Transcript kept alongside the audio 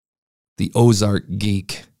The Ozark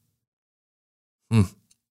Geek.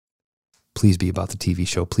 Please be about the TV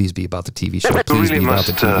show. Please be about the TV show. Please really be about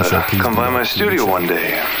the TV show. Please come by my studio one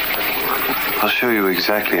day. I'll show you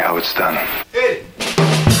exactly how it's done. Hey.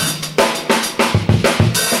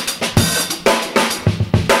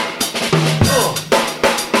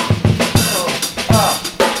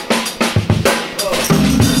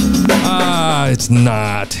 It's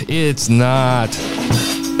not. It's not.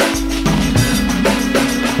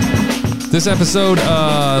 This episode,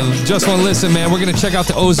 just one listen, man. We're going to check out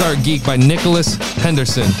The Ozark Geek by Nicholas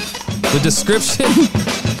Henderson. The description,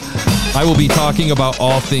 I will be talking about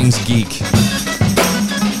all things geek.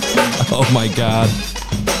 Oh, my God.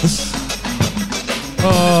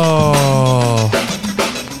 Oh.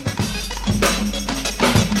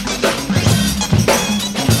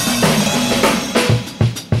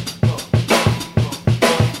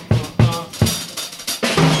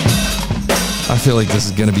 I feel like this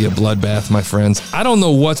is going to be a bloodbath, my friends. I don't know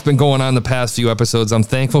what's been going on the past few episodes. I'm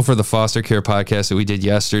thankful for the foster care podcast that we did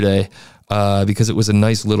yesterday because it was a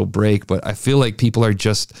nice little break, but I feel like people are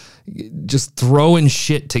just throwing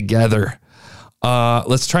shit together.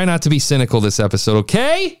 Let's try not to be cynical this episode,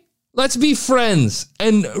 okay? Let's be friends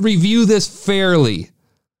and review this fairly,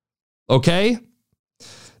 okay?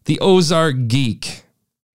 The Ozark Geek.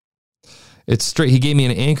 It's straight. He gave me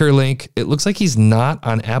an Anchor link. It looks like he's not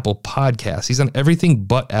on Apple Podcasts. He's on everything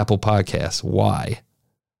but Apple Podcasts. Why?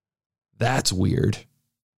 That's weird.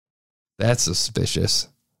 That's suspicious.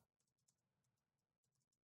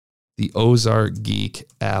 The Ozark Geek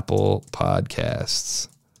Apple Podcasts.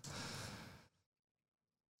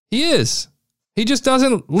 He is. He just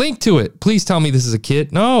doesn't link to it. Please tell me this is a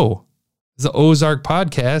kid. No. The Ozark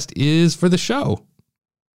Podcast is for the show.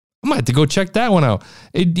 I might have to go check that one out.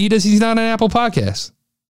 He's not on Apple Podcasts.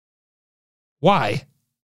 Why?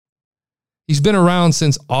 He's been around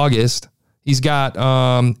since August. He's got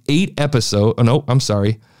 8 episodes. Oh, no, I'm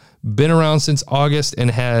sorry. Been around since August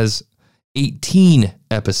and has 18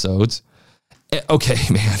 episodes. Okay,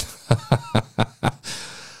 man.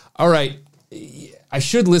 All right. I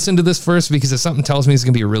should listen to this first because if something tells me it's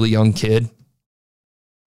going to be a really young kid.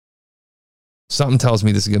 Something tells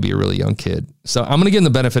me this is going to be a really young kid. So I'm going to give him the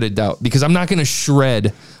benefit of doubt because I'm not going to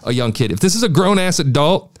shred a young kid. If this is a grown-ass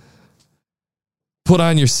adult, put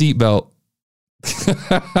on your seatbelt.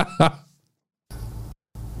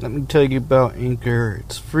 Let me tell you about Anchor.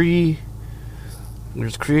 It's free.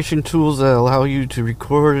 There's creation tools that allow you to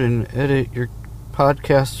record and edit your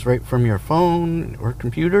podcasts right from your phone or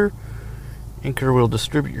computer. Anchor will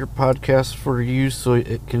distribute your podcast for you so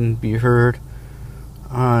it can be heard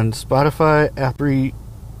on Spotify, Apple,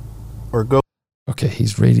 or go. Okay,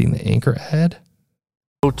 he's reading the Anchor ad.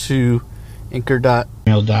 Go to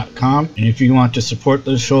anchor.mail.com. And if you want to support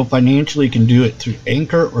the show financially, you can do it through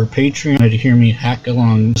Anchor or Patreon. To hear me hack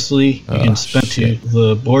along mostly, you can spend to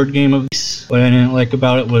the board game of this. What I didn't like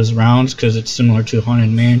about it was rounds because it's similar to Haunted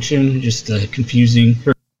Mansion, just confusing.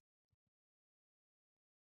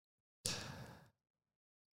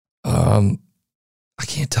 I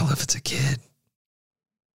can't tell if it's a kid.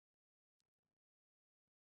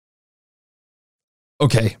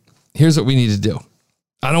 Okay, here's what we need to do.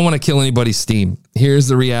 I don't want to kill anybody's steam. Here's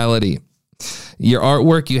the reality. Your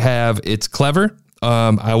artwork you have, it's clever.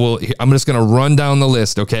 I'm just going to run down the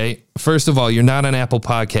list, okay? First of all, you're not on Apple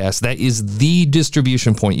Podcasts. That is the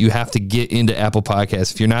distribution point. You have to get into Apple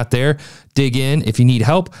Podcasts. If you're not there, dig in. If you need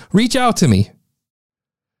help, reach out to me.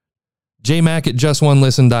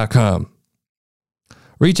 jmac@justonelisten.com.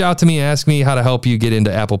 Reach out to me, ask me how to help you get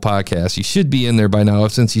into Apple Podcasts. You should be in there by now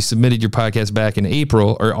since you submitted your podcast back in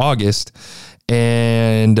April or August.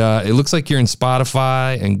 And it looks like you're in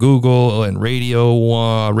Spotify and Google and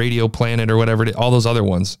Radio Planet or whatever, all those other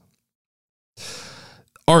ones.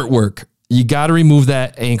 Artwork. You got to remove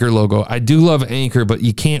that Anchor logo. I do love Anchor, but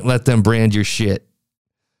you can't let them brand your shit.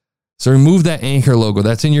 So remove that Anchor logo.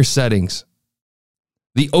 That's in your settings.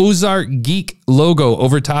 The Ozark Geek logo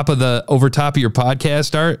over top of your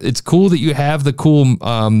podcast art. It's cool that you have the cool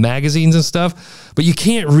magazines and stuff, but you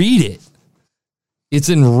can't read it. It's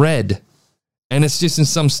in red, and it's just in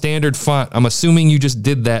some standard font. I'm assuming you just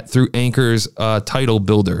did that through Anchor's title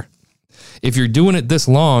builder. If you're doing it this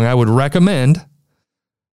long, I would recommend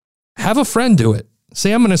have a friend do it.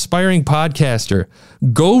 Say I'm an aspiring podcaster.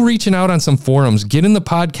 Go reaching out on some forums. Get in the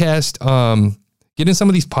podcast. Get in some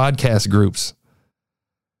of these podcast groups.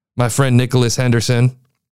 My friend Nicholas Henderson.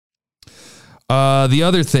 The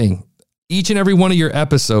other thing, each and every one of your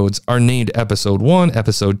episodes are named episode 1,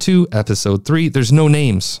 episode 2, episode 3. There's no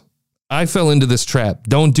names. I fell into this trap.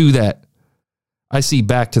 Don't do that. I see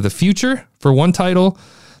Back to the Future for one title.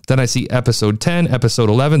 Then I see episode 10, episode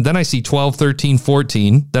 11. Then I see 12, 13,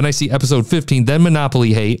 14. Then I see episode 15, then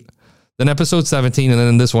Monopoly Hate. Then episode 17, and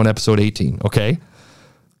then this one, episode 18. Okay?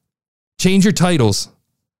 Change your titles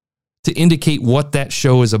to indicate what that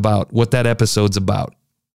show is about, what that episode's about.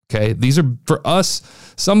 Okay? These are, for us,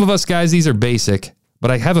 some of us guys, these are basic.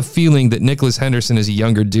 But I have a feeling that Nicholas Henderson is a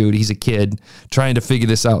younger dude. He's a kid trying to figure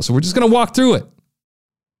this out. So we're just going to walk through it.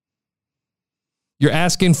 You're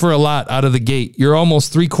asking for a lot out of the gate. You're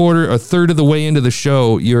almost a third of the way into the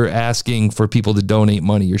show. You're asking for people to donate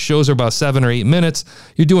money. Your shows are about 7 or 8 minutes.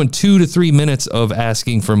 You're doing 2 to 3 minutes of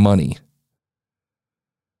asking for money.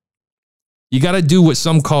 You got to do what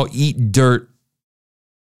some call eat dirt,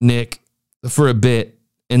 Nick, for a bit.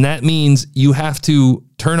 And that means you have to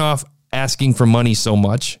turn off asking for money so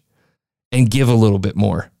much and give a little bit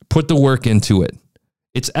more. Put the work into it.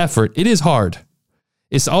 It's effort. It is hard.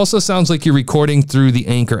 It also sounds like you're recording through the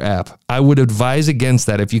Anchor app. I would advise against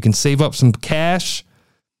that. If you can save up some cash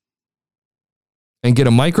and get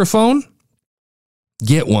a microphone,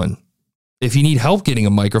 get one. If you need help getting a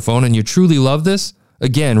microphone and you truly love this,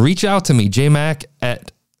 again, reach out to me,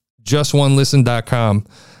 jmac@justonelisten.com.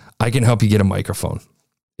 I can help you get a microphone,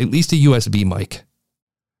 at least a USB mic.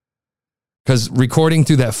 Because recording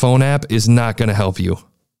through that phone app is not going to help you.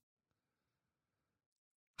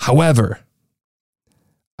 However,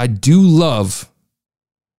 I do love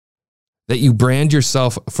that you brand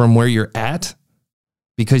yourself from where you're at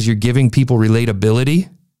because you're giving people relatability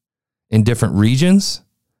in different regions.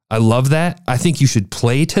 I love that. I think you should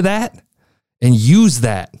play to that and use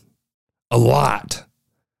that a lot.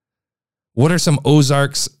 What are some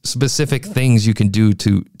Ozarks specific things you can do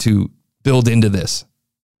to build into this?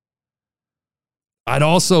 I'd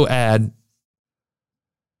also add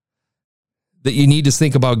that you need to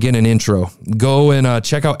think about getting an intro. Go and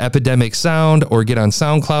check out Epidemic Sound or get on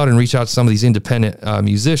SoundCloud and reach out to some of these independent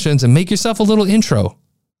musicians and make yourself a little intro.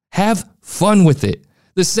 Have fun with it.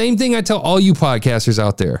 The same thing I tell all you podcasters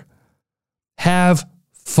out there. Have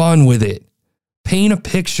fun with it. Paint a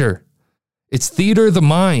picture. It's theater of the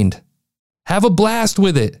mind. Have a blast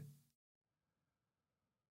with it.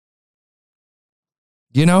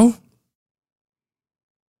 You know?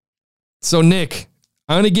 So, Nick,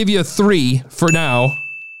 I'm going to give you a 3 for now.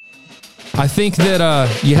 I think that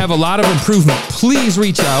you have a lot of improvement. Please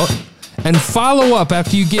reach out and follow up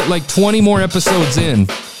after you get like 20 more episodes in.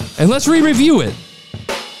 And let's re-review it.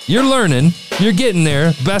 You're learning. You're getting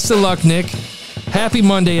there. Best of luck, Nick. Happy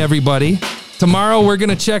Monday, everybody. Tomorrow, we're going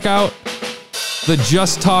to check out the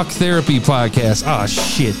Just Talk Therapy podcast. Oh,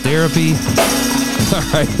 shit. Therapy? All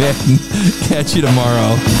right, man. Catch you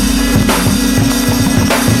tomorrow.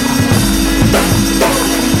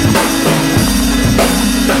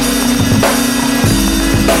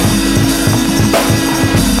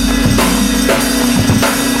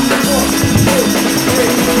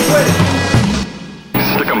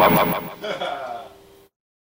 Stick 'em up.